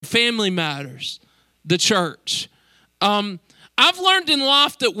Family Matters, the church. I've learned in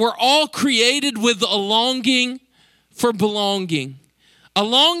life that we're all created with a longing for belonging, a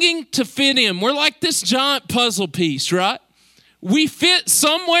longing to fit in. We're like this giant puzzle piece, right? We fit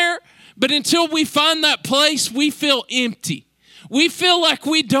somewhere, but until we find that place, we feel empty. We feel like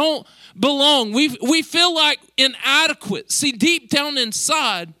we don't belong. We feel like inadequate. See, deep down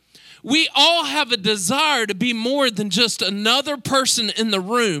inside, we all have a desire to be more than just another person in the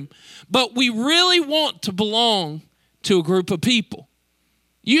room, but we really want to belong to a group of people.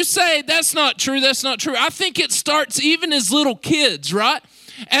 You say, that's not true, that's not true. I think it starts even as little kids, right?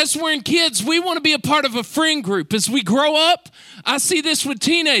 As we're in kids, we want to be a part of a friend group. As we grow up, I see this with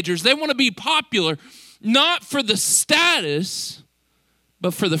teenagers. They want to be popular, not for the status,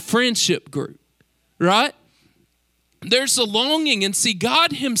 but for the friendship group, right? There's a longing, and see,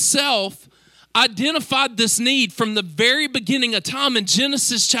 God himself identified this need from the very beginning of time in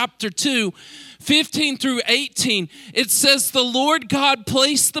Genesis chapter 2, 15 through 18. It says, the Lord God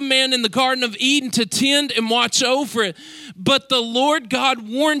placed the man in the Garden of Eden to tend and watch over it. But the Lord God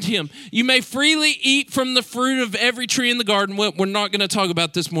warned him, you may freely eat from the fruit of every tree in the garden. We're not going to talk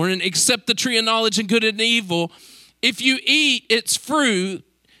about this morning, except the tree of knowledge and good and evil. If you eat its fruit,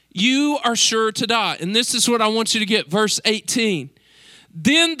 you are sure to die. And this is what I want you to get, verse 18.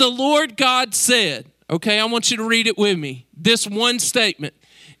 Then the Lord God said, okay, I want you to read it with me. This one statement,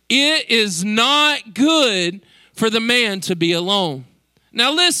 it is not good for the man to be alone.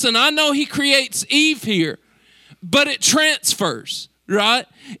 Now listen, I know he creates Eve here, but it transfers, right?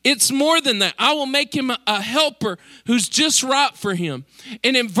 It's more than that. I will make him a helper who's just right for him.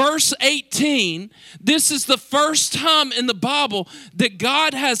 And in verse 18, this is the first time in the Bible that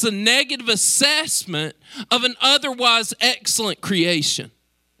God has a negative assessment of an otherwise excellent creation.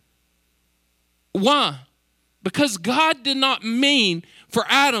 Why? Because God did not mean for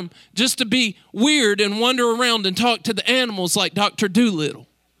Adam just to be weird and wander around and talk to the animals like Dr. Dolittle.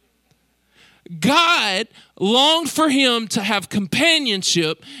 God longed for him to have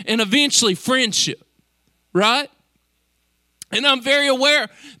companionship and eventually friendship, right? And I'm very aware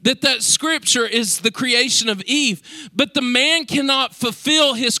that scripture is the creation of Eve, but the man cannot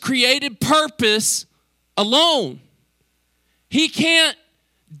fulfill his created purpose alone. He can't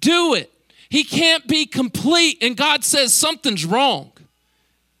do it. He can't be complete, and God says something's wrong.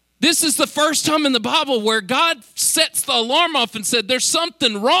 This is the first time in the Bible where God sets the alarm off and said, there's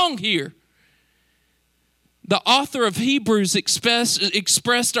something wrong here. The author of Hebrews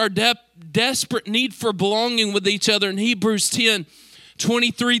expressed our desperate need for belonging with each other in Hebrews 10,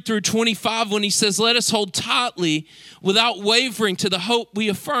 23 through 25, when he says, let us hold tightly without wavering to the hope we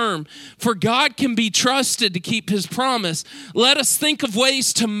affirm, for God can be trusted to keep his promise. Let us think of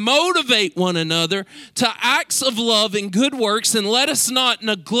ways to motivate one another to acts of love and good works, and let us not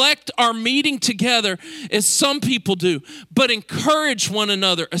neglect our meeting together as some people do, but encourage one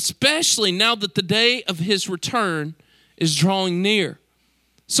another, especially now that the day of his return is drawing near.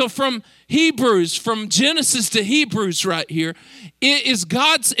 So from Genesis to Hebrews right here, it is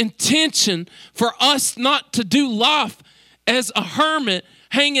God's intention for us not to do life as a hermit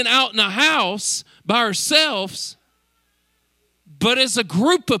hanging out in a house by ourselves, but as a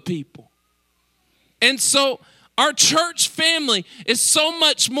group of people. And so our church family is so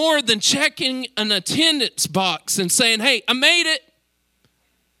much more than checking an attendance box and saying, hey, I made it.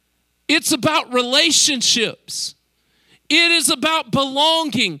 It's about relationships. It is about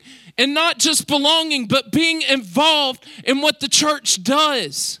belonging, and not just belonging, but being involved in what the church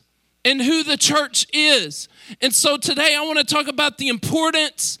does and who the church is. And so today I want to talk about the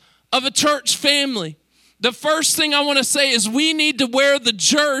importance of a church family. The first thing I want to say is we need to wear the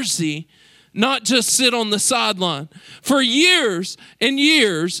jersey, not just sit on the sideline. For years and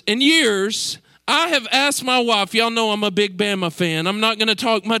years and years, I have asked my wife, y'all know I'm a big Bama fan. I'm not going to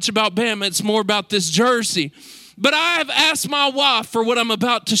talk much about Bama. It's more about this jersey. But I have asked my wife for what I'm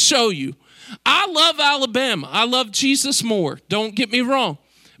about to show you. I love Alabama. I love Jesus more. Don't get me wrong.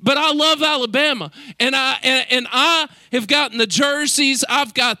 But I love Alabama. And I have gotten the jerseys.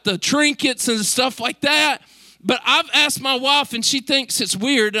 I've got the trinkets and stuff like that. But I've asked my wife, and she thinks it's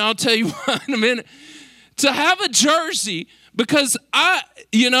weird, and I'll tell you why in a minute, to have a jersey, because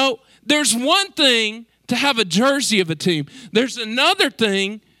there's one thing to have a jersey of a team. There's another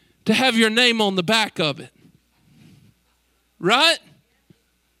thing to have your name on the back of it. Right?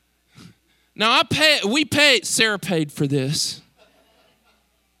 Now Sarah paid for this.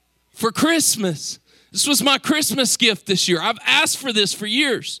 For Christmas. This was my Christmas gift this year. I've asked for this for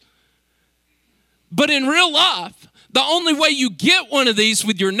years. But in real life, the only way you get one of these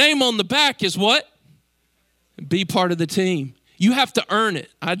with your name on the back is what? Be part of the team. You have to earn it.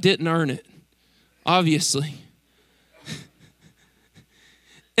 I didn't earn it, obviously.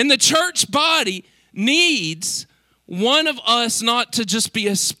 And the church body needs one of us not to just be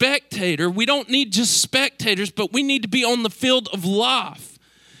a spectator. We don't need just spectators, but we need to be on the field of life.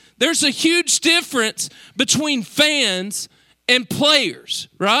 There's a huge difference between fans and players,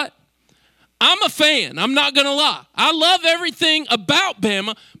 right? I'm a fan. I'm not going to lie. I love everything about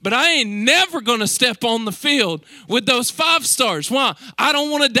Bama, but I ain't never going to step on the field with those 5 stars. Why? I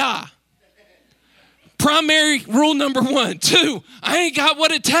don't want to die. Primary rule number 1. 2, I ain't got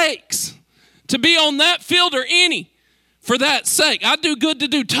what it takes to be on that field or any for that sake. I do good to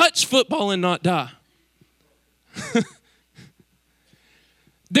do touch football and not die.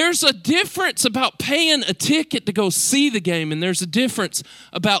 There's a difference about paying a ticket to go see the game, and there's a difference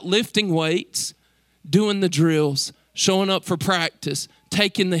about lifting weights, doing the drills, showing up for practice,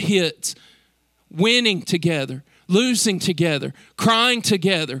 taking the hits, winning together, losing together, crying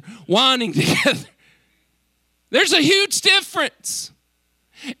together, whining together. There's a huge difference.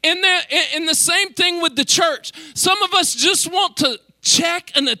 And the same thing with the church. Some of us just want to check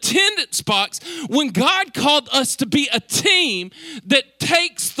an attendance box when God called us to be a team that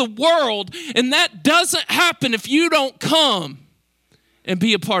takes the world, and that doesn't happen if you don't come and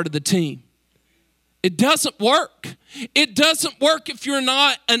be a part of the team. It doesn't work. It doesn't work if you're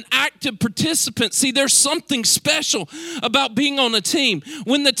not an active participant. See, there's something special about being on a team.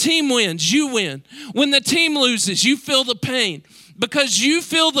 When the team wins, you win. When the team loses, you feel the pain. Because you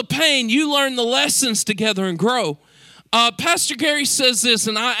feel the pain, you learn the lessons together and grow. Pastor Gary says this,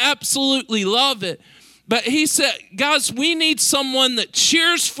 and I absolutely love it. But he said, guys, we need someone that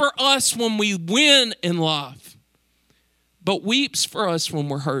cheers for us when we win in life, but weeps for us when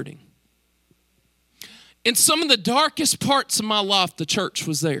we're hurting. In some of the darkest parts of my life, the church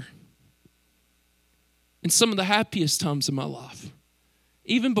was there. In some of the happiest times of my life,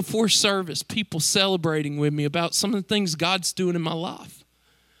 even before service, people celebrating with me about some of the things God's doing in my life.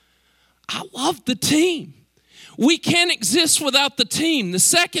 I love the team. We can't exist without the team. The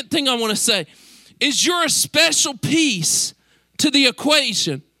second thing I want to say is you're a special piece to the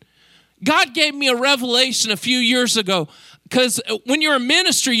equation. God gave me a revelation a few years ago, because when you're in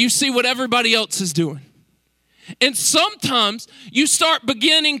ministry, you see what everybody else is doing. And sometimes you start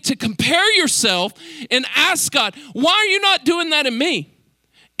beginning to compare yourself and ask God, why are you not doing that in me?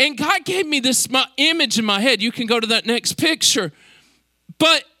 And God gave me this image in my head. You can go to that next picture.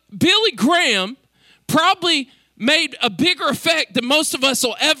 But Billy Graham probably made a bigger effect than most of us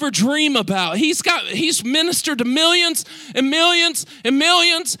will ever dream about. He's ministered to millions and millions and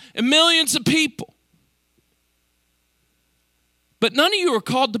millions and millions of people. But none of you are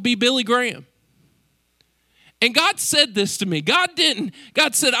called to be Billy Graham. And God said this to me. God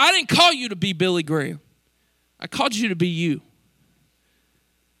said, I didn't call you to be Billy Graham. I called you to be you.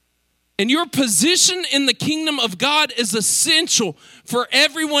 And your position in the kingdom of God is essential for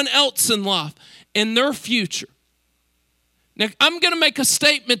everyone else in life and their future. Now, I'm going to make a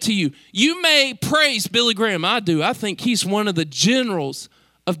statement to you. You may praise Billy Graham. I do. I think he's one of the generals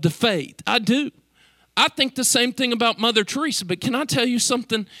of the faith. I do. I think the same thing about Mother Teresa, but can I tell you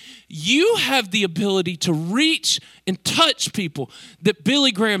something? You have the ability to reach and touch people that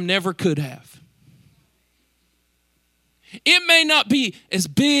Billy Graham never could have. It may not be as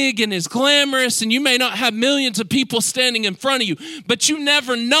big and as glamorous, and you may not have millions of people standing in front of you, but you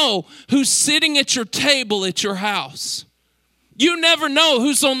never know who's sitting at your table at your house. You never know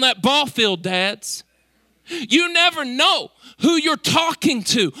who's on that ball field, dads. You never know who you're talking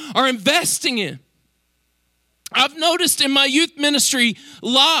to or investing in. I've noticed in my youth ministry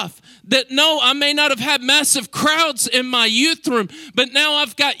life that I may not have had massive crowds in my youth room, but now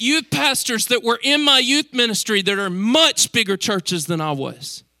I've got youth pastors that were in my youth ministry that are much bigger churches than I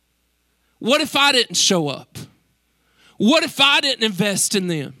was. What if I didn't show up? What if I didn't invest in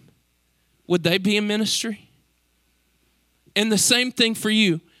them? Would they be in ministry? And the same thing for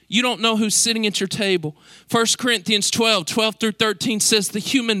you. You don't know who's sitting at your table. 1 Corinthians 12 through 13 says the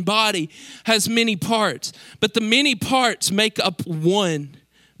human body has many parts, but the many parts make up one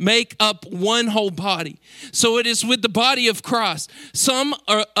whole body. So it is with the body of Christ. Some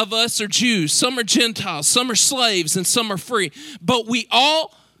of us are Jews, some are Gentiles, some are slaves, and some are free. But we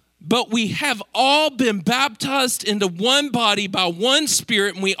have all been baptized into one body by one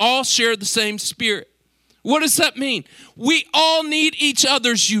Spirit, and we all share the same Spirit. What does that mean? We all need each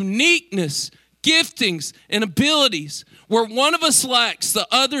other's uniqueness, giftings, and abilities. Where one of us lacks, the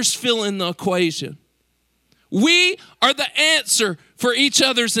others fill in the equation. We are the answer for each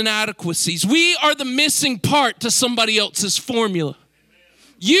other's inadequacies. We are the missing part to somebody else's formula.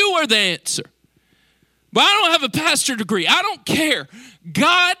 You are the answer. But I don't have a pastor degree. I don't care.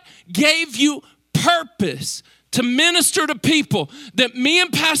 God gave you purpose to minister to people that me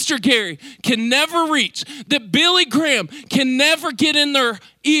and Pastor Gary can never reach, that Billy Graham can never get in their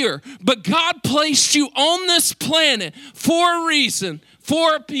ear. But God placed you on this planet for a reason,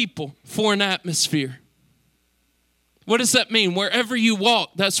 for a people, for an atmosphere. What does that mean? Wherever you walk,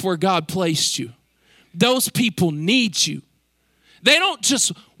 that's where God placed you. Those people need you. They don't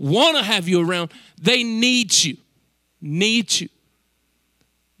just want to have you around. They need you. Need you.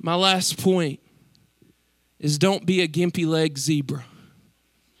 My last point is don't be a gimpy leg zebra.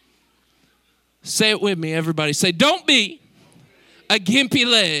 Say it with me, everybody. Say, don't be a gimpy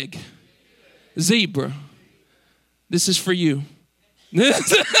leg zebra. This is for you.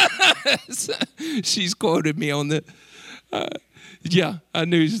 She's quoted me on the, yeah, I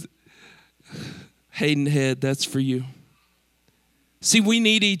knew. Hayden Head, that's for you. See, we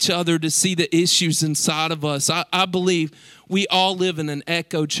need each other to see the issues inside of us. I believe we all live in an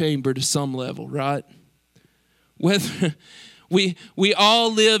echo chamber to some level, right? Whether we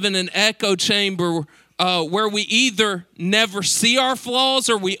all live in an echo chamber where we either never see our flaws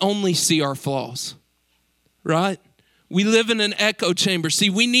or we only see our flaws, right? We live in an echo chamber. See,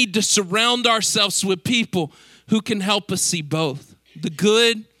 we need to surround ourselves with people who can help us see both, the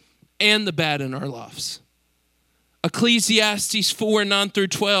good and the bad in our lives. Ecclesiastes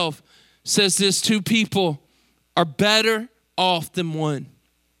 4:9-12 says this: two people are better off than one,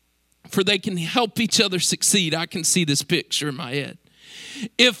 for they can help each other succeed. I can see this picture in my head.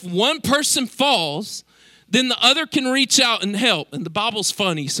 If one person falls, then the other can reach out and help. And the Bible's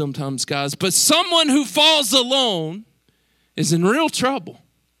funny sometimes, guys, but someone who falls alone is in real trouble,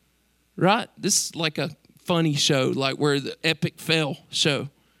 right? This is like a funny show, like where the epic fail show.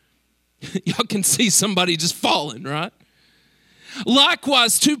 Y'all can see somebody just falling, right?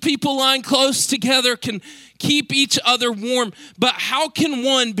 Likewise, two people lying close together can keep each other warm. But how can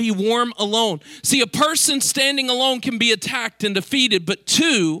one be warm alone? See, a person standing alone can be attacked and defeated, but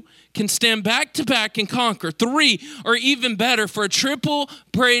two can stand back to back and conquer. Three, or even better, for a triple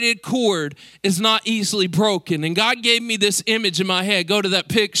braided cord is not easily broken. And God gave me this image in my head. Go to that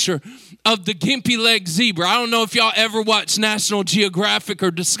picture of the gimpy leg zebra. I don't know if y'all ever watch National Geographic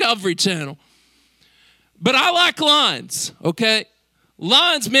or Discovery Channel, but I like lions, okay?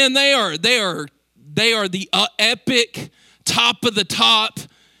 Lions, man, they are the epic, top of the top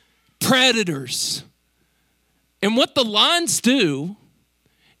predators. And what the lions do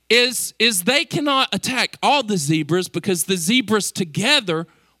is they cannot attack all the zebras because the zebras together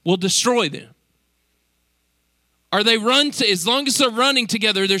will destroy them. Or they run to, as long as they're running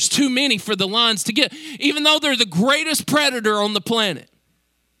together, there's too many for the lions to get, even though they're the greatest predator on the planet.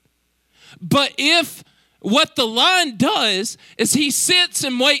 But if what the lion does is he sits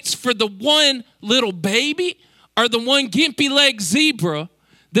and waits for the one little baby or the one gimpy leg zebra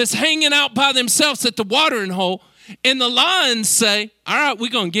that's hanging out by themselves at the watering hole, and the lions say, all right,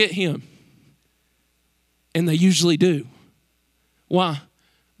 we're going to get him. And they usually do. Why?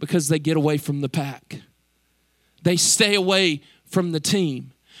 Because they get away from the pack. They stay away from the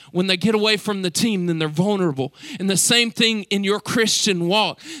team. When they get away from the team, then they're vulnerable. And the same thing in your Christian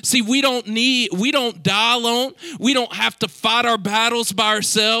walk. See, we don't die alone. We don't have to fight our battles by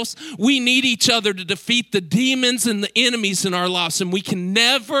ourselves. We need each other to defeat the demons and the enemies in our lives. And we can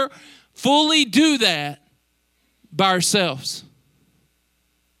never fully do that by ourselves.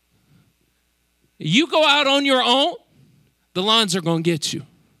 You go out on your own, the lions are going to get you.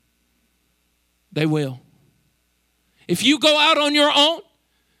 They will. If you go out on your own,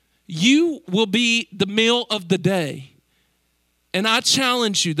 you will be the meal of the day. And I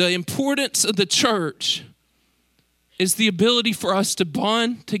challenge you, the importance of the church is the ability for us to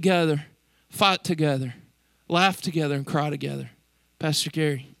bond together, fight together, laugh together, and cry together. Pastor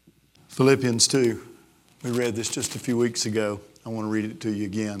Gary. Philippians 2. We read this just a few weeks ago. I want to read it to you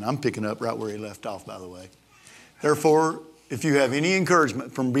again. I'm picking up right where he left off, by the way. Therefore, if you have any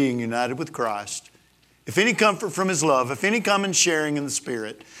encouragement from being united with Christ, if any comfort from His love, if any common sharing in the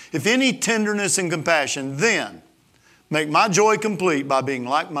Spirit, if any tenderness and compassion, then make my joy complete by being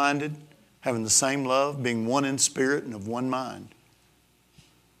like-minded, having the same love, being one in spirit and of one mind.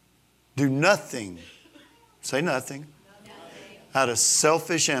 Do nothing, say nothing, out of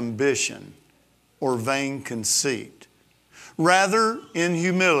selfish ambition or vain conceit. Rather, in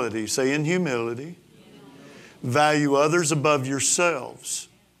humility, say in humility, value others above yourselves,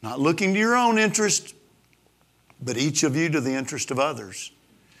 not looking to your own interest, but each of you to the interest of others.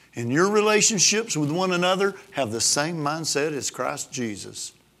 In your relationships with one another, have the same mindset as Christ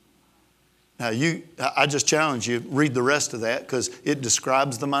Jesus. Now, I just challenge you, read the rest of that because it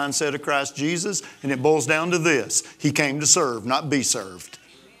describes the mindset of Christ Jesus, and it boils down to this. He came to serve, not be served.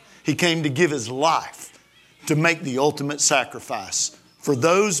 He came to give His life to make the ultimate sacrifice for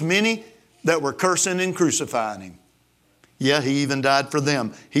those many that were cursing and crucifying Him. Yeah, He even died for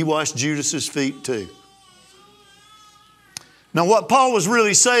them. He washed Judas's feet too. Now, what Paul was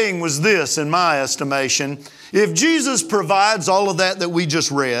really saying was this, in my estimation. If Jesus provides all of that we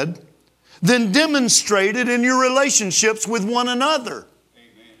just read, then demonstrate it in your relationships with one another.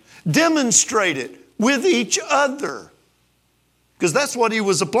 Amen. Demonstrate it with each other. Because that's what he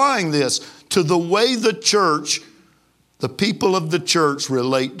was applying this to, the way the church, the people of the church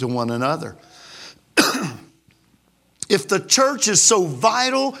relate to one another. If the church is so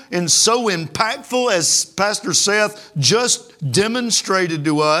vital and so impactful as Pastor Seth just demonstrated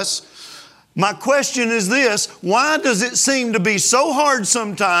to us, my question is this: why does it seem to be so hard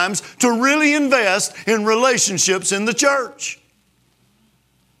sometimes to really invest in relationships in the church?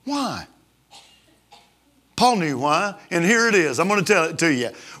 Why? Paul knew why, and here it is. I'm going to tell it to you.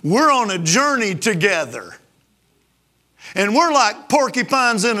 We're on a journey together, and we're like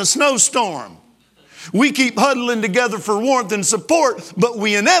porcupines in a snowstorm. We keep huddling together for warmth and support, but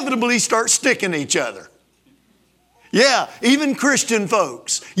we inevitably start sticking each other. Yeah, even Christian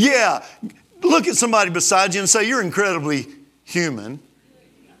folks. Yeah, look at somebody beside you and say, "You're incredibly human.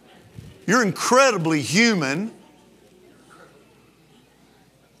 You're incredibly human."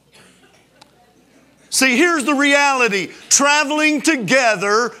 See, here's the reality. Traveling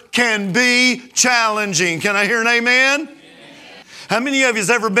together can be challenging. Can I hear an amen? Amen. How many of you has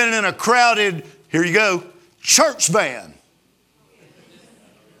ever been in a crowded, here you go, church van?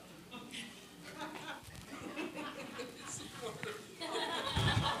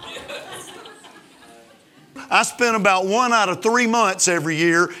 I spend about 1 out of 3 months every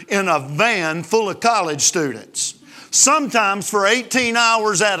year in a van full of college students, sometimes for 18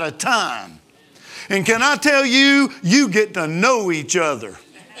 hours at a time. And can I tell you, you get to know each other.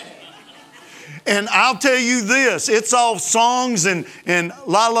 And I'll tell you this, it's all songs and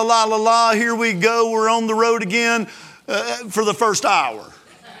la la la la la, here we go, we're on the road again for the first hour.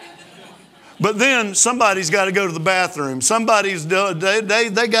 But then somebody's got to go to the bathroom. Somebody's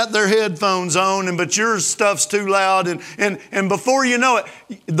they got their headphones on, but your stuff's too loud. And before you know it,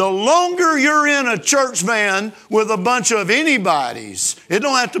 the longer you're in a church van with a bunch of anybody's, it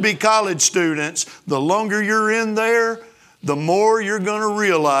don't have to be college students, the longer you're in there, the more you're going to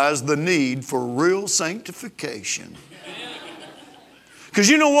realize the need for real sanctification. Because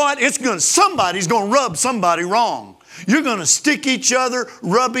you know what? Somebody's going to rub somebody wrong. You're going to stick each other,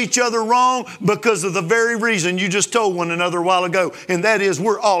 rub each other wrong because of the very reason you just told one another a while ago, and that is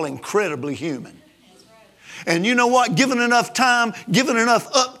we're all incredibly human. And you know what? Given enough time, given enough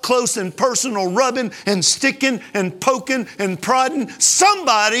up close and personal rubbing and sticking and poking and prodding,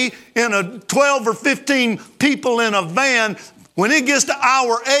 somebody in a 12 or 15 people in a van, when it gets to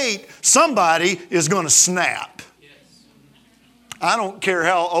hour 8, somebody is going to snap. I don't care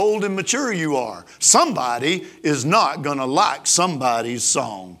how old and mature you are. Somebody is not going to like somebody's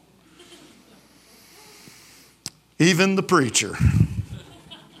song. Even the preacher.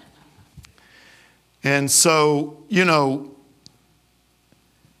 And so,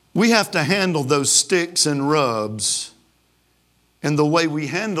 we have to handle those sticks and rubs. And the way we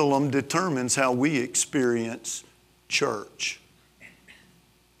handle them determines how we experience church.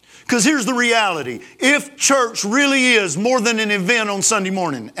 Because here's the reality. If church really is more than an event on Sunday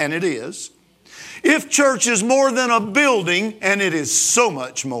morning, and it is. If church is more than a building, and it is so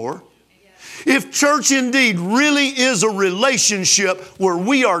much more. If church indeed really is a relationship where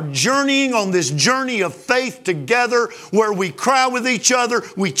we are journeying on this journey of faith together, where we cry with each other,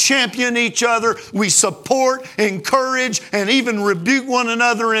 we champion each other, we support, encourage, and even rebuke one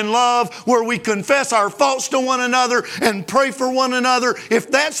another in love, where we confess our faults to one another and pray for one another,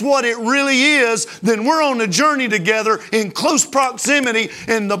 if that's what it really is, then we're on a journey together in close proximity,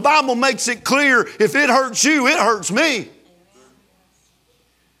 and the Bible makes it clear, if it hurts you, it hurts me.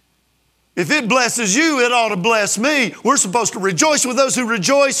 If it blesses you, it ought to bless me. We're supposed to rejoice with those who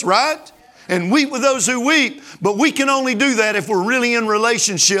rejoice, right? And weep with those who weep. But we can only do that if we're really in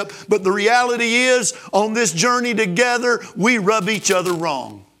relationship. But the reality is, on this journey together, we rub each other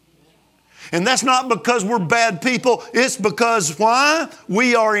wrong. And that's not because we're bad people. It's because, why?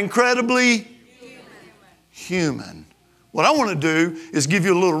 We are incredibly human. What I want to do is give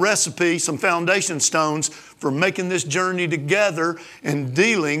you a little recipe, some foundation stones for making this journey together and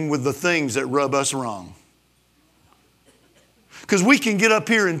dealing with the things that rub us wrong. Because we can get up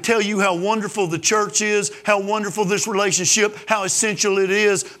here and tell you how wonderful the church is, how wonderful this relationship, how essential it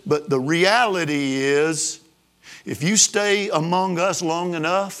is. But the reality is, if you stay among us long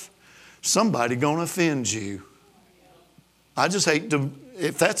enough, somebody's going to offend you. I just hate to,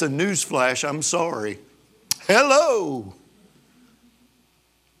 if that's a news flash, I'm sorry. Hello.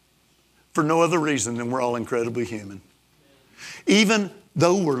 For no other reason than we're all incredibly human. Even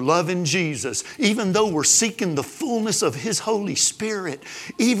though we're loving Jesus, even though we're seeking the fullness of His Holy Spirit,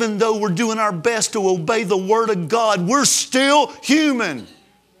 even though we're doing our best to obey the Word of God, we're still human.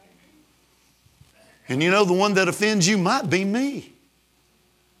 And you know, the one that offends you might be me.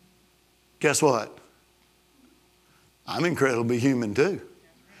 Guess what? I'm incredibly human too.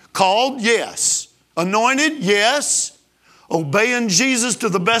 Called? Yes. Anointed? Yes. Obeying Jesus to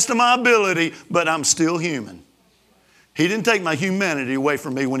the best of my ability, but I'm still human. He didn't take my humanity away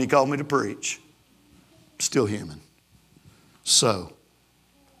from me when He called me to preach. Still human. So,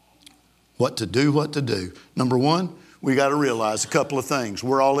 what to do, what to do. Number one, we got to realize a couple of things.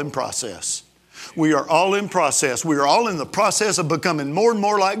 We're all in process. We are all in process. We are all in the process of becoming more and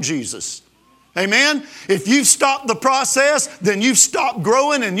more like Jesus. Amen? If you've stopped the process, then you've stopped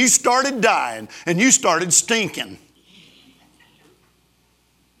growing and you started dying and you started stinking.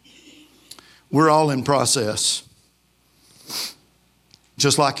 We're all in process.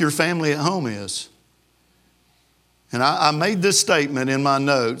 Just like your family at home is. And I made this statement in my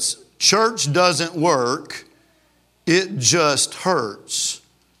notes. Church doesn't work. It just hurts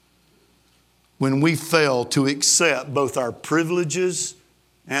when we fail to accept both our privileges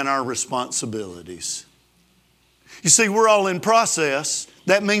and our responsibilities. You see, we're all in process.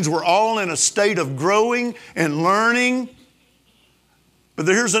 That means we're all in a state of growing and learning. But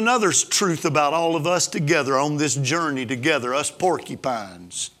here's another truth about all of us together on this journey together, us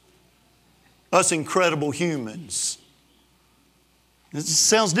porcupines, us incredible humans. It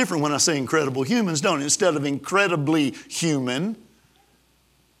sounds different when I say incredible humans, don't it? Instead of incredibly human,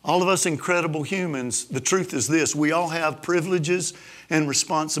 all of us incredible humans, the truth is this: we all have privileges and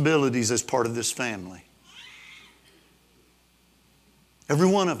responsibilities as part of this family. Every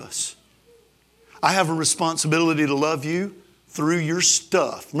one of us. I have a responsibility to love you through your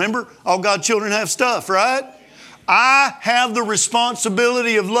stuff. Remember, all God's children have stuff, right? I have the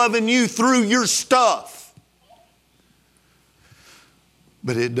responsibility of loving you through your stuff.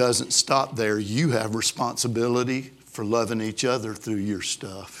 But it doesn't stop there. You have responsibility for loving each other through your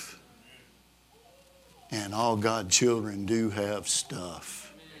stuff. And all God's children do have stuff.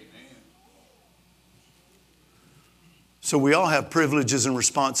 So we all have privileges and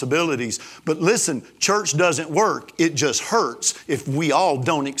responsibilities. But listen, church doesn't work. It just hurts if we all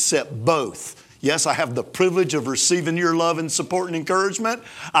don't accept both. Yes, I have the privilege of receiving your love and support and encouragement.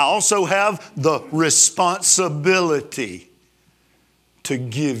 I also have the responsibility to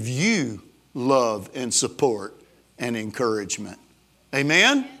give you love and support and encouragement.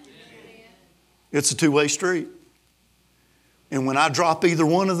 Amen? It's a two-way street. And when I drop either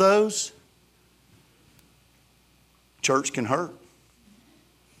one of those, church can hurt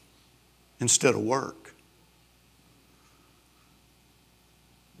instead of work.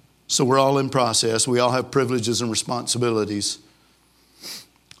 So we're all in process. We all have privileges and responsibilities.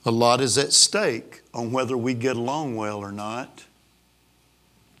 A lot is at stake on whether we get along well or not.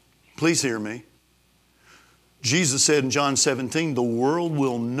 Please hear me. Jesus said in John 17, the world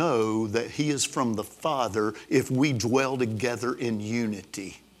will know that He is from the Father if we dwell together in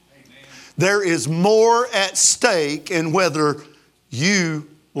unity. There is more at stake in whether you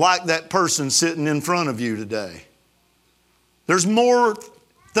like that person sitting in front of you today. There's more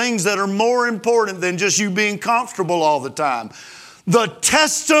things that are more important than just you being comfortable all the time. The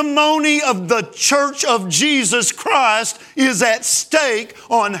testimony of the church of Jesus Christ is at stake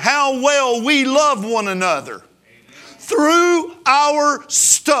on how well we love one another through our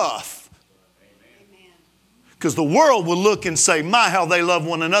stuff. Because the world will look and say, my, how they love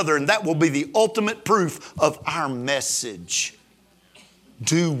one another. And that will be the ultimate proof of our message.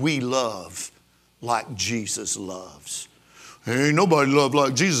 Do we love like Jesus loves? Ain't nobody love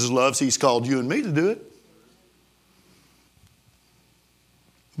like Jesus loves. He's called you and me to do it.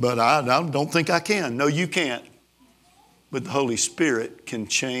 But I don't think I can. No, you can't. But the Holy Spirit can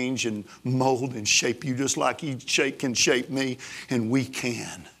change and mold and shape you just like He can shape me. And we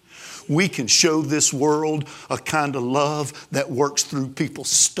can. We can show this world a kind of love that works through people's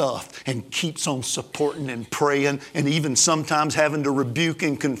stuff and keeps on supporting and praying and even sometimes having to rebuke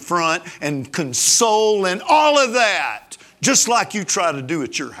and confront and console and all of that, just like you try to do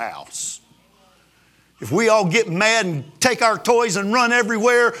at your house. If we all get mad and take our toys and run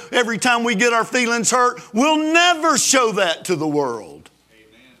everywhere every time we get our feelings hurt, we'll never show that to the world.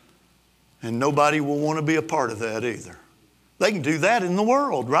 Amen. And nobody will want to be a part of that either. They can do that in the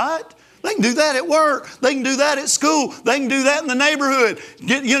world, right? They can do that at work. They can do that at school. They can do that in the neighborhood.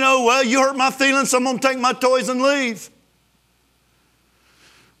 You hurt my feelings, so I'm going to take my toys and leave.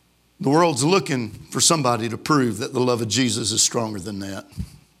 The world's looking for somebody to prove that the love of Jesus is stronger than that.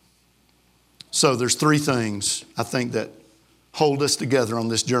 So there's three things I think that hold us together on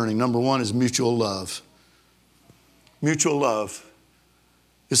this journey. Number one is mutual love. Mutual love.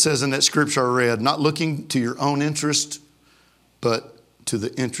 It says in that scripture I read, not looking to your own interest, but to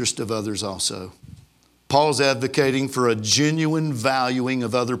the interest of others also. Paul's advocating for a genuine valuing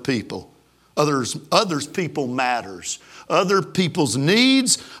of other people. Others people matters. Other people's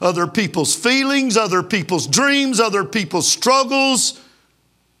needs, other people's feelings, other people's dreams, other people's struggles.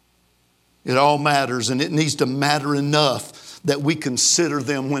 It all matters, and it needs to matter enough that we consider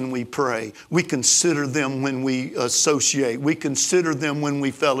them when we pray. We consider them when we associate. We consider them when we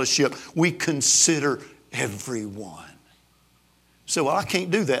fellowship. We consider everyone. So I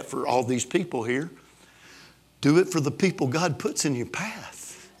can't do that for all these people here. Do it for the people God puts in your path.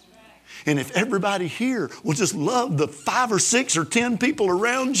 And if everybody here will just love the 5 or 6 or 10 people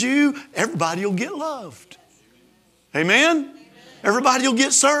around you, everybody will get loved. Amen? Everybody will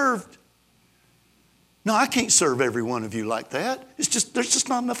get served. No, I can't serve every one of you like that. There's just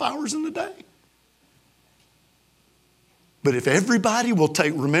not enough hours in the day. But if everybody will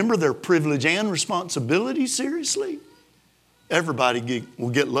remember their privilege and responsibility seriously, everybody will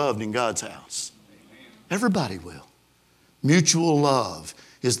get loved in God's house. Everybody will. Mutual love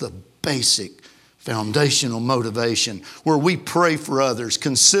is the basic foundational motivation where we pray for others,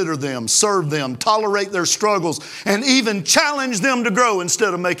 consider them, serve them, tolerate their struggles, and even challenge them to grow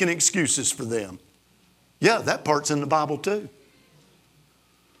instead of making excuses for them. Yeah, that part's in the Bible too.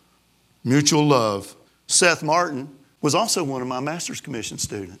 Mutual love. Seth Martin was also one of my Master's Commission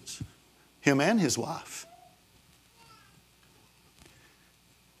students. Him and his wife.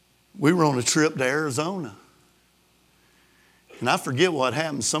 We were on a trip to Arizona. And I forget what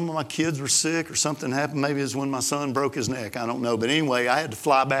happened. Some of my kids were sick or something happened. Maybe it was when my son broke his neck. I don't know. But anyway, I had to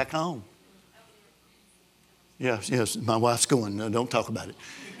fly back home. Yes, my wife's going. No, don't talk about it.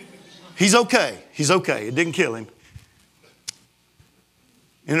 He's okay. He's okay. It didn't kill him.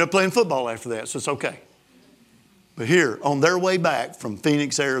 Ended up playing football after that, so it's okay. But here, on their way back from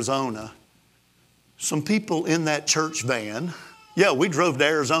Phoenix, Arizona, some people in that church van, we drove to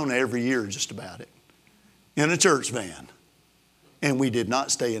Arizona every year just about it, in a church van. And we did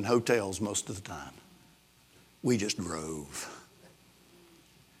not stay in hotels most of the time. We just drove.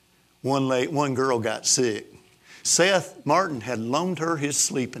 One girl got sick. Seth Martin had loaned her his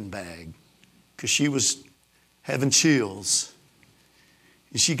sleeping bag because she was having chills.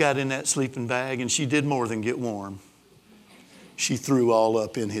 And she got in that sleeping bag and she did more than get warm. She threw all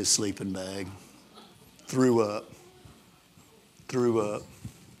up in his sleeping bag. Threw up.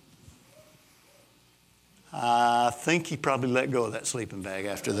 I think he probably let go of that sleeping bag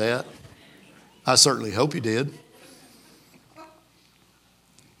after that. I certainly hope he did.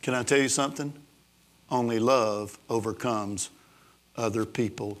 Can I tell you something? Only love overcomes other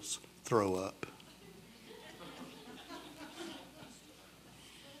people's throw up.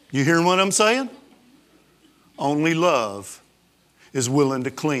 You hearing what I'm saying? Only love is willing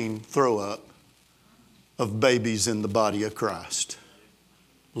to clean throw up of babies in the body of Christ.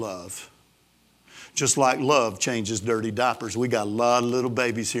 Love. Just like love changes dirty diapers. We got a lot of little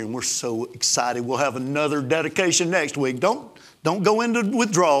babies here and we're so excited. We'll have another dedication next week. Don't go into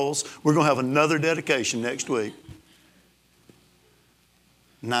withdrawals. We're going to have another dedication next week.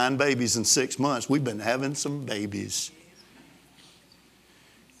 9 babies in 6 months. We've been having some babies.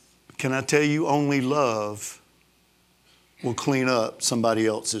 Can I tell you, only love will clean up somebody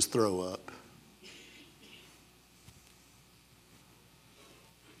else's throw up.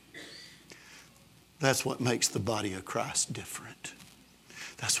 That's what makes the body of Christ different.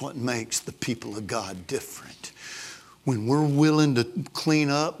 That's what makes the people of God different. When we're willing to clean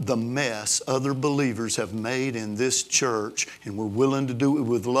up the mess other believers have made in this church, and we're willing to do it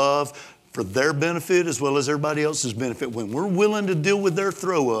with love for their benefit as well as everybody else's benefit, when we're willing to deal with their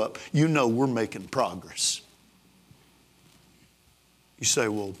throw up, you know we're making progress. You say,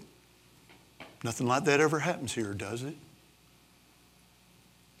 well, nothing like that ever happens here, does it?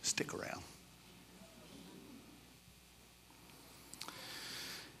 Stick around.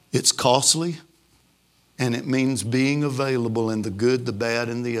 It's costly, and it means being available in the good, the bad,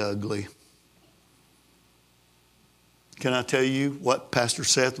 and the ugly. Can I tell you what Pastor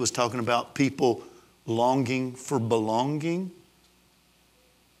Seth was talking about? People longing for belonging,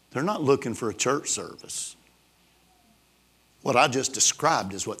 they're not looking for a church service. What I just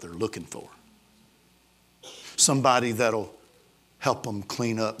described is what they're looking for. Somebody that'll help them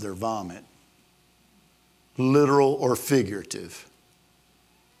clean up their vomit, literal or figurative,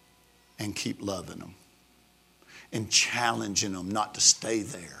 and keep loving them and challenging them not to stay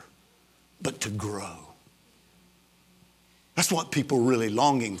there, but to grow. That's what people are really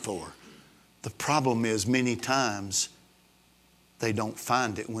longing for. The problem is many times they don't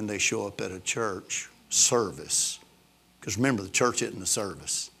find it when they show up at a church service. Because remember, the church isn't a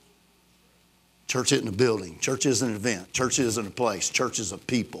service. Church isn't a building. Church isn't an event. Church isn't a place. Church is a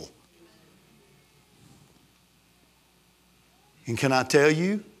people. And can I tell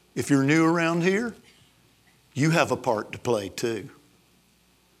you, if you're new around here, you have a part to play too.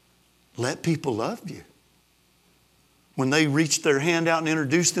 Let people love you. When they reach their hand out and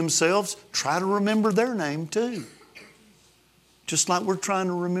introduce themselves, try to remember their name too. Just like we're trying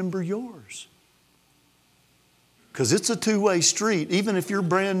to remember yours. Because it's a two-way street, even if you're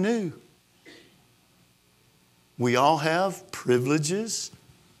brand new. We all have privileges.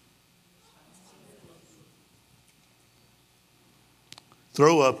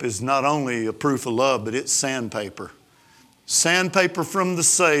 Throw up is not only a proof of love, but it's sandpaper. Sandpaper from the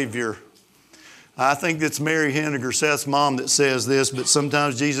Savior. I think it's Mary Henniger, Seth's mom, that says this, but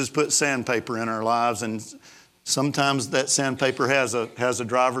sometimes Jesus put sandpaper in our lives, and sometimes that sandpaper has a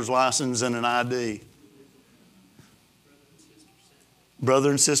driver's license and an ID.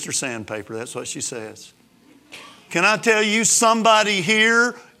 Brother and sister sandpaper, that's what she says. Can I tell you, somebody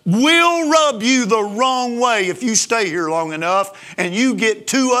here will rub you the wrong way if you stay here long enough and you get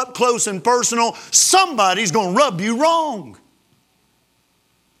too up close and personal. Somebody's going to rub you wrong.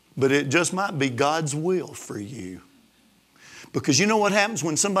 But it just might be God's will for you. Because you know what happens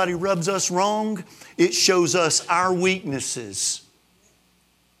when somebody rubs us wrong? It shows us our weaknesses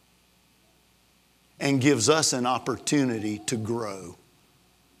and gives us an opportunity to grow.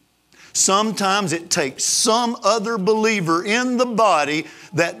 Sometimes it takes some other believer in the body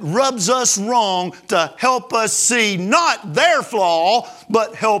that rubs us wrong to help us see not their flaw,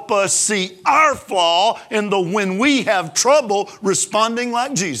 but help us see our flaw when we have trouble responding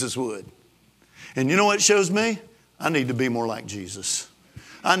like Jesus would. And you know what it shows me? I need to be more like Jesus.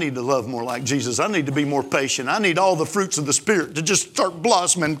 I need to love more like Jesus. I need to be more patient. I need all the fruits of the Spirit to just start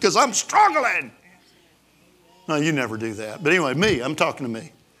blossoming because I'm struggling. No, you never do that. But anyway, I'm talking to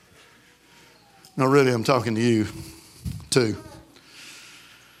me. No, really, I'm talking to you too.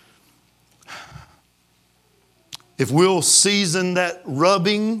 If we'll season that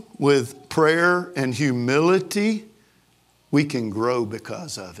rubbing with prayer and humility, we can grow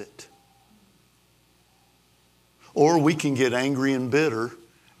because of it. Or we can get angry and bitter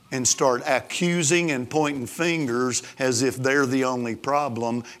and start accusing and pointing fingers as if they're the only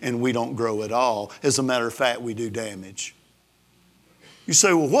problem and we don't grow at all. As a matter of fact, we do damage. You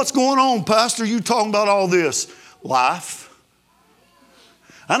say, well, what's going on, Pastor? You talking about all this? Life.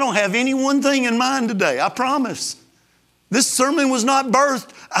 I don't have any one thing in mind today, I promise. This sermon was not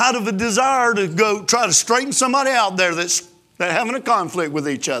birthed out of a desire to go try to straighten somebody out there that's having a conflict with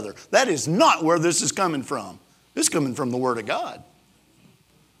each other. That is not where this is coming from. It's coming from the Word of God.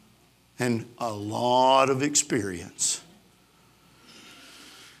 And a lot of experience.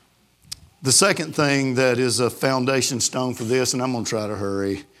 The second thing that is a foundation stone for this, and I'm going to try to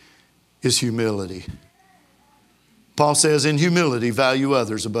hurry, is humility. Paul says, in humility, value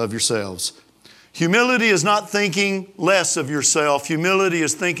others above yourselves. Humility is not thinking less of yourself. Humility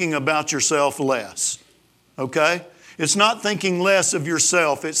is thinking about yourself less. Okay? It's not thinking less of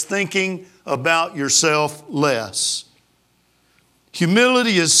yourself. It's thinking about yourself less.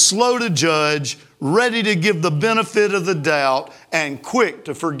 Humility is slow to judge, ready to give the benefit of the doubt, and quick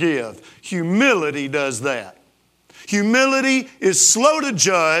to forgive. Humility does that. Humility is slow to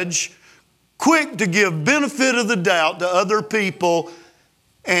judge, quick to give benefit of the doubt to other people,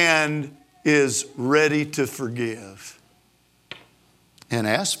 and is ready to forgive and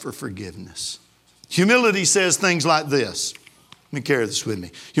ask for forgiveness. Humility says things like this. Let me carry this with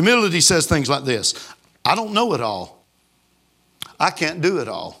me. Humility says things like this. I don't know it all. I can't do it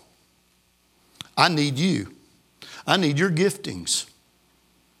all. I need you. I need your giftings.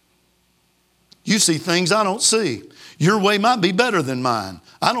 You see things I don't see. Your way might be better than mine.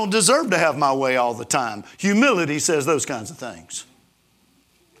 I don't deserve to have my way all the time. Humility says those kinds of things.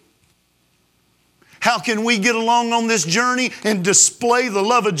 How can we get along on this journey and display the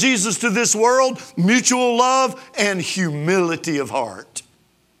love of Jesus to this world? Mutual love and humility of heart.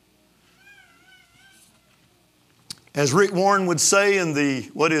 As Rick Warren would say in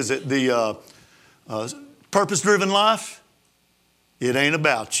the purpose-driven life, it ain't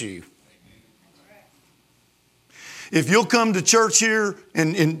about you. If you'll come to church here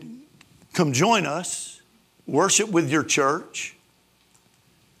and come join us, worship with your church,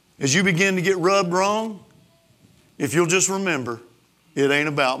 as you begin to get rubbed wrong, if you'll just remember, it ain't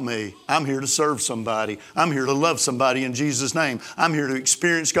about me. I'm here to serve somebody. I'm here to love somebody in Jesus' name. I'm here to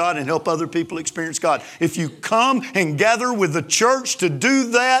experience God and help other people experience God. If you come and gather with the church to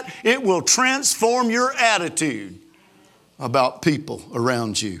do that, it will transform your attitude about people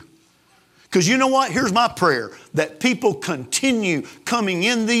around you. Because you know what? Here's my prayer, that people continue coming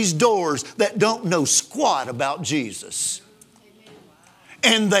in these doors that don't know squat about Jesus.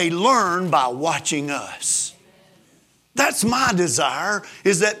 And they learn by watching us. That's my desire,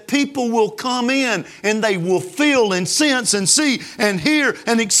 is that people will come in and they will feel and sense and see and hear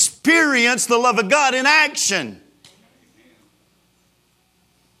and experience the love of God in action.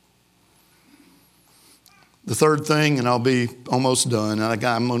 The third thing, and I'll be almost done.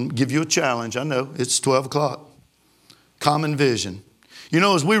 I'm going to give you a challenge. I know, it's 12 o'clock. Common vision. You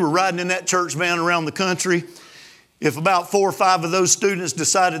know, as we were riding in that church van around the country, if about 4 or 5 of those students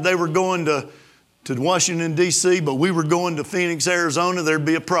decided they were going to Washington, D.C., but we were going to Phoenix, Arizona, there'd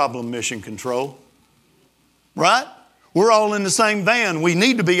be a problem, Mission Control. Right? We're all in the same van. We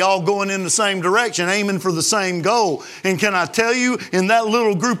need to be all going in the same direction, aiming for the same goal. And can I tell you, in that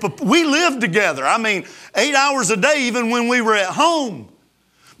little group we lived together. 8 hours a day, even when we were at home.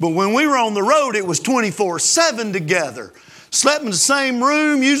 But when we were on the road, it was 24/7 together. Slept in the same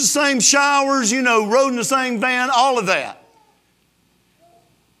room, used the same showers, rode in the same van, all of that.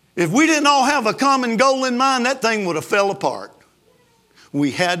 If we didn't all have a common goal in mind, that thing would have fell apart.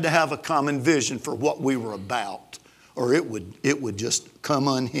 We had to have a common vision for what we were about, or it would just come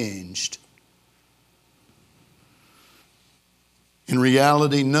unhinged. In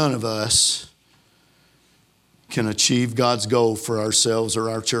reality, none of us can achieve God's goal for ourselves or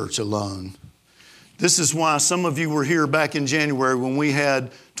our church alone. This is why some of you were here back in January when we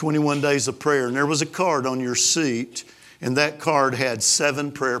had 21 days of prayer, and there was a card on your seat. And that card had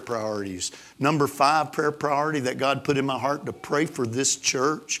 7 prayer priorities. Number 5 prayer priority that God put in my heart to pray for this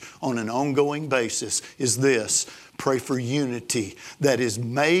church on an ongoing basis is this: pray for unity that is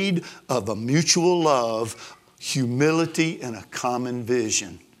made of a mutual love, humility, and a common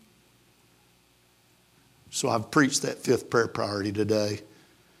vision. So I've preached that 5th prayer priority today.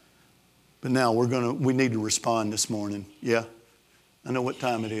 But now we need to respond this morning. Yeah, I know what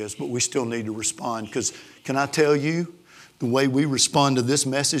time it is, but we still need to respond, because can I tell you, the way we respond to this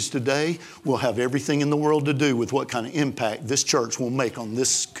message today will have everything in the world to do with what kind of impact this church will make on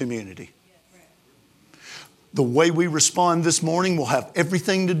this community. The way we respond this morning will have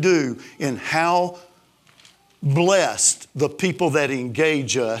everything to do in how blessed the people that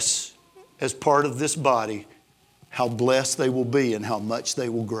engage us as part of this body, how blessed they will be and how much they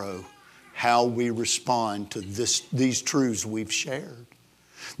will grow. How we respond to these truths we've shared.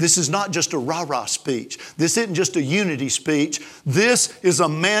 This is not just a rah-rah speech. This isn't just a unity speech. This is a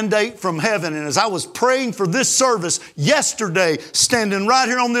mandate from heaven. And as I was praying for this service yesterday, standing right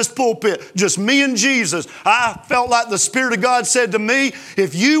here on this pulpit, just me and Jesus, I felt like the Spirit of God said to me,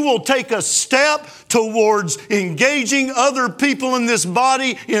 if you will take a step towards engaging other people in this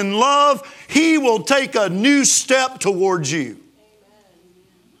body in love, He will take a new step towards you.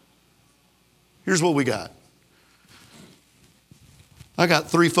 Here's what we got. I got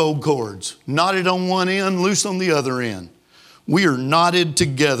 3-fold cords, knotted on one end, loose on the other end. We are knotted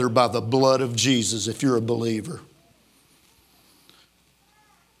together by the blood of Jesus if you're a believer.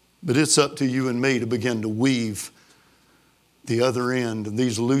 But it's up to you and me to begin to weave the other end,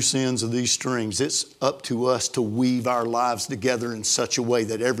 these loose ends of these strings. It's up to us to weave our lives together in such a way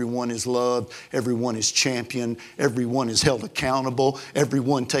that everyone is loved, everyone is championed, everyone is held accountable,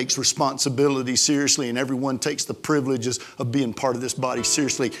 everyone takes responsibility seriously, and everyone takes the privileges of being part of this body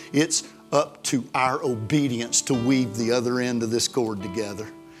seriously. It's up to our obedience to weave the other end of this cord together.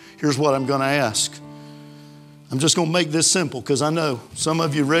 Here's what I'm going to ask. I'm just going to make this simple, because I know some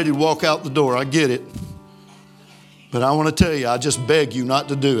of you are ready to walk out the door. I get it. But I want to tell you, I just beg you not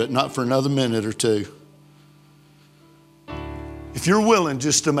to do it, not for another minute or two. If you're willing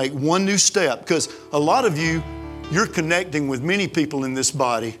just to make one new step, because a lot of you, you're connecting with many people in this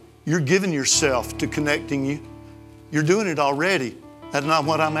body. You're giving yourself to connecting you. You're doing it already. That's not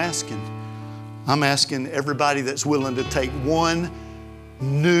what I'm asking. I'm asking everybody that's willing to take one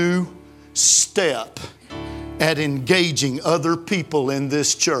new step at engaging other people in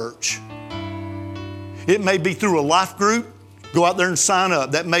this church. It may be through a life group. Go out there and sign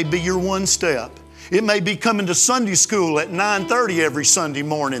up. That may be your one step. It may be coming to Sunday school at 9:30 every Sunday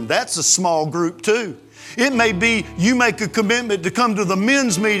morning. That's a small group too. It may be you make a commitment to come to the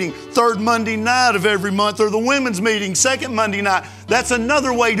men's meeting third Monday night of every month, or the women's meeting second Monday night. That's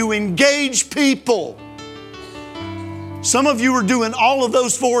another way to engage people. Some of you are doing all of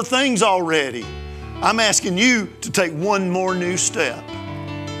those 4 things already. I'm asking you to take one more new step.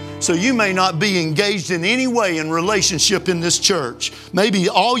 So you may not be engaged in any way in relationship in this church. Maybe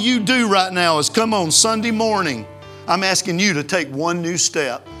all you do right now is come on Sunday morning. I'm asking you to take one new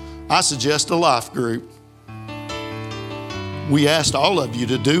step. I suggest a life group. We asked all of you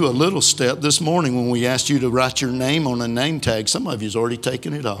to do a little step this morning when we asked you to write your name on a name tag. Some of you's already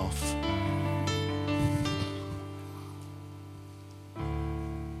taken it off.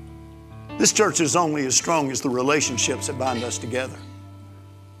 This church is only as strong as the relationships that bind us together.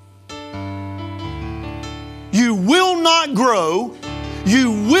 You will not grow,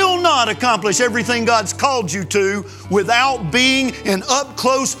 you will not accomplish everything God's called you to without being in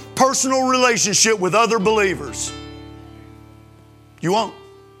up-close personal relationship with other believers. You won't.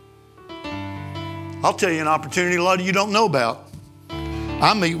 I'll tell you an opportunity a lot of you don't know about.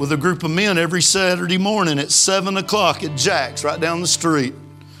 I meet with a group of men every Saturday morning at 7 o'clock at Jack's right down the street.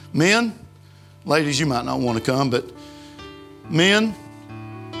 Men, ladies, you might not want to come, but men,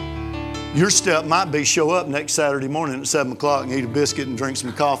 your step might be show up next Saturday morning at 7 o'clock and eat a biscuit and drink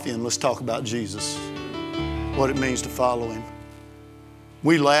some coffee and let's talk about Jesus, what it means to follow Him.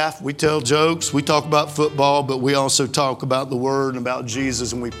 We laugh, we tell jokes, we talk about football, but we also talk about the Word and about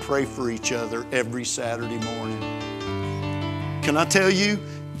Jesus, and we pray for each other every Saturday morning. Can I tell you,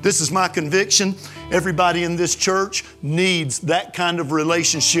 this is my conviction, everybody in this church needs that kind of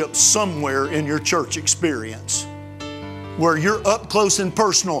relationship somewhere in your church experience, where you're up close and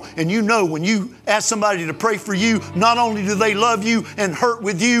personal, and you know when you ask somebody to pray for you, not only do they love you and hurt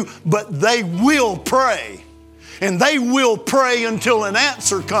with you, but they will pray. And they will pray until an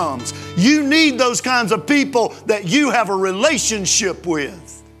answer comes. You need those kinds of people that you have a relationship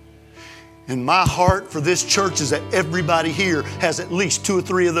with. And my heart for this church is that everybody here has at least 2 or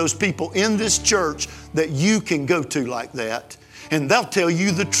 3 of those people in this church that you can go to like that. And they'll tell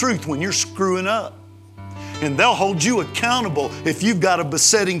you the truth when you're screwing up. And they'll hold you accountable if you've got a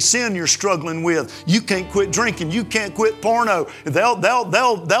besetting sin you're struggling with. You can't quit drinking. You can't quit porno.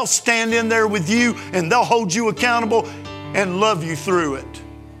 They'll stand in there with you and they'll hold you accountable and love you through it.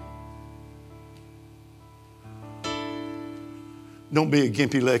 Don't be a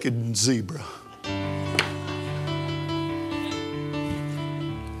gimpy-legged zebra.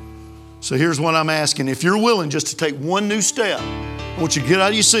 So here's what I'm asking. If you're willing just to take one new step, I want you to get out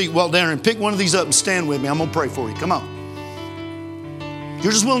of your seat, walk down there and pick one of these up and stand with me. I'm going to pray for you. Come on.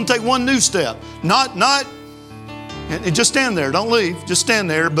 You're just willing to take one new step. And just stand there. Don't leave. Just stand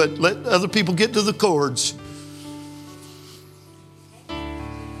there, but let other people get to the cords.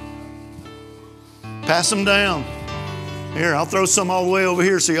 Pass them down. Here, I'll throw some all the way over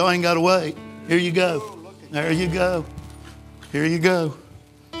here so y'all ain't got to wait. Here you go. There you go. Here you go.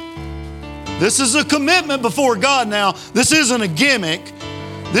 This is a commitment before God now. This isn't a gimmick.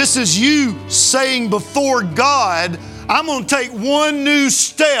 This is you saying before God, I'm going to take one new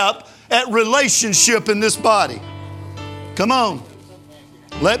step at relationship in this body. Come on.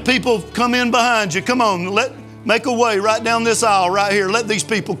 Let people come in behind you. Come on. Make a way right down this aisle right here. Let these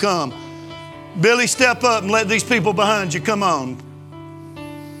people come. Billy, step up and let these people behind you. Come on.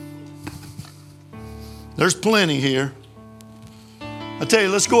 There's plenty here. I tell you,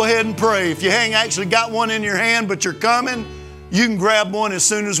 let's go ahead and pray. If you ain't actually got one in your hand, but you're coming, you can grab one as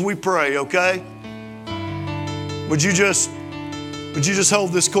soon as we pray, okay? Would you just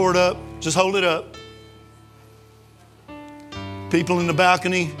hold this cord up? Just hold it up. People in the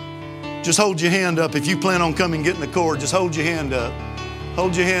balcony, just hold your hand up. If you plan on coming getting the cord, just hold your hand up.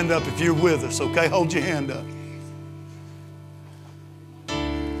 Hold your hand up if you're with us, okay? Hold your hand up.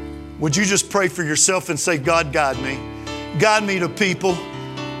 Would you just pray for yourself and say, God, guide me. Guide me to people.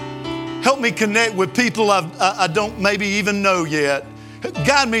 Help me connect with people I don't maybe even know yet.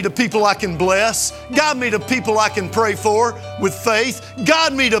 Guide me to people I can bless. Guide me to people I can pray for with faith.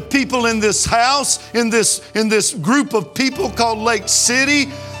 Guide me to people in this house, in this group of people called Lake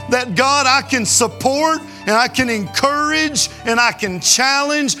City, that God, I can support and I can encourage and I can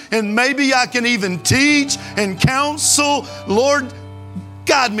challenge and maybe I can even teach and counsel. Lord,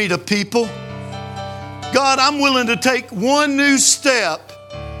 guide me to people. God, I'm willing to take one new step.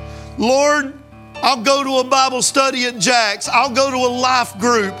 Lord, I'll go to a Bible study at Jack's. I'll go to a life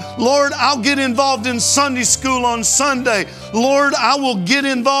group. Lord, I'll get involved in Sunday school on Sunday. Lord, I will get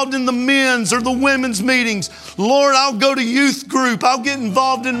involved in the men's or the women's meetings. Lord, I'll go to youth group. I'll get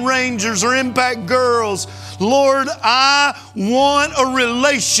involved in Rangers or Impact Girls. Lord, I want a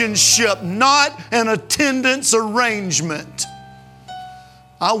relationship, not an attendance arrangement.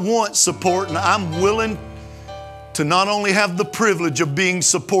 I want support, and I'm willing to not only have the privilege of being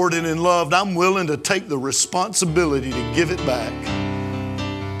supported and loved, I'm willing to take the responsibility to give it back.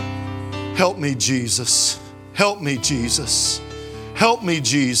 Help me, Jesus. Help me, Jesus. Help me,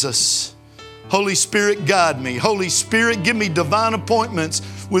 Jesus. Holy Spirit, guide me. Holy Spirit, give me divine appointments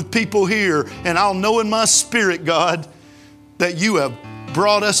with people here, and I'll know in my spirit, God, that you have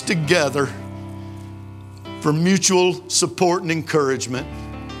brought us together for mutual support and encouragement.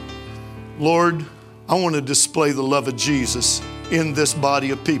 Lord, I want to display the love of Jesus in this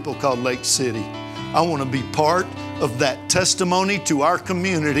body of people called Lake City. I want to be part of that testimony to our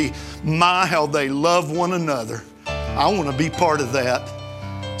community. My, how they love one another. I want to be part of that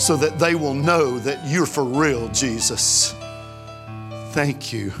so that they will know that you're for real, Jesus.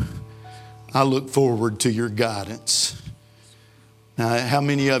 Thank you. I look forward to your guidance. Now, how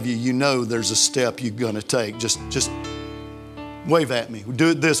many of you know there's a step you're going to take? Just wave at me. Do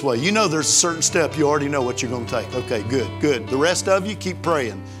it this way. You know there's a certain step you already know what you're going to take. Okay, good. The rest of you, keep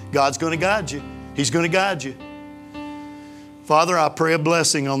praying. God's going to guide you. He's going to guide you. Father, I pray a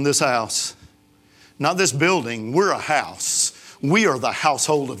blessing on this house. Not this building. We're a house. We are the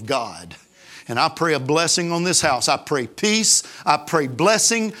household of God. And I pray a blessing on this house. I pray peace. I pray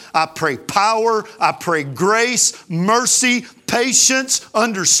blessing. I pray power. I pray grace, mercy, patience,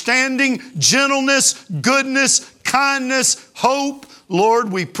 understanding, gentleness, goodness, kindness, hope.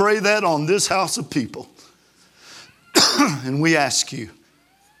 Lord, we pray that on this house of people. And we ask you,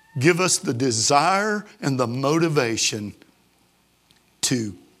 give us the desire and the motivation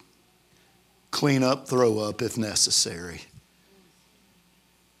to clean up, throw up if necessary.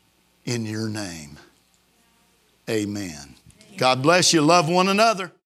 In your name, amen. God bless you. Love one another.